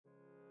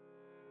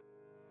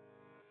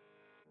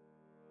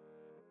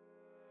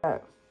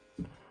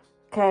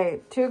Okay,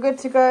 too good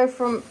to go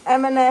from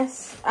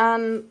M&S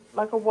and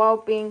like a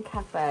Wild Bean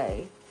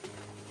Cafe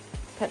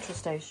petrol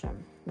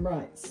station.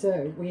 Right,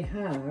 so we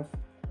have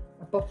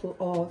a bottle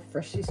of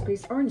freshly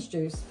squeezed orange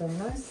juice. Very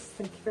nice,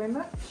 thank you very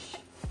much.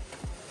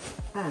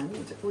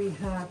 And we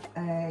have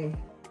a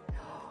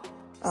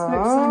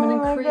smoked salmon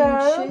and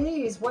cream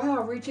cheese.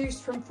 Wow,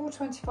 reduced from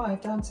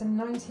 $4.25 down to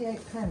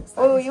 98 pence.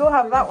 Oh, you'll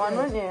have that one,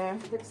 won't you?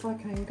 Looks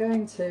like I'm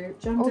going to.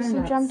 Jam also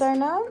donuts. Jam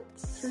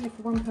donuts. 3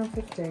 for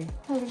 £1.50.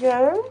 There we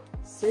go.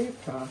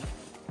 Super.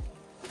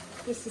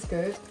 This is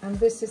good. And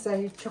this is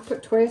a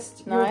chocolate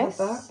twist. Nice.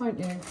 You'll have that, won't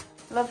you?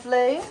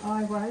 Lovely.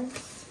 I won't.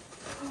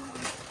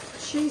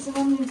 Cheese and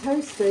onion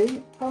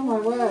toasty. Oh my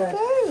word.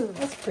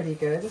 That's pretty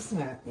good,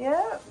 isn't it?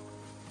 Yeah.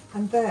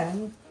 And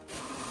then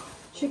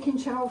chicken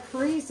chow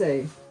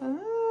freezy.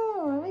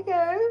 Oh, there we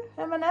go.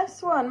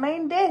 M&S one,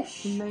 main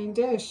dish. Main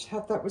dish.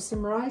 Had that with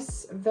some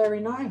rice.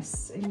 Very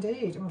nice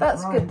indeed. Well,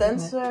 that's good then.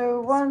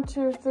 So 1,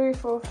 2, 3,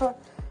 4, 5,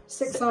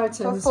 6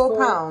 items for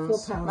 £4.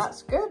 £4.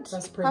 That's good.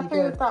 That's pretty good.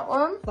 Happy with that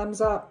one.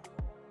 Thumbs up.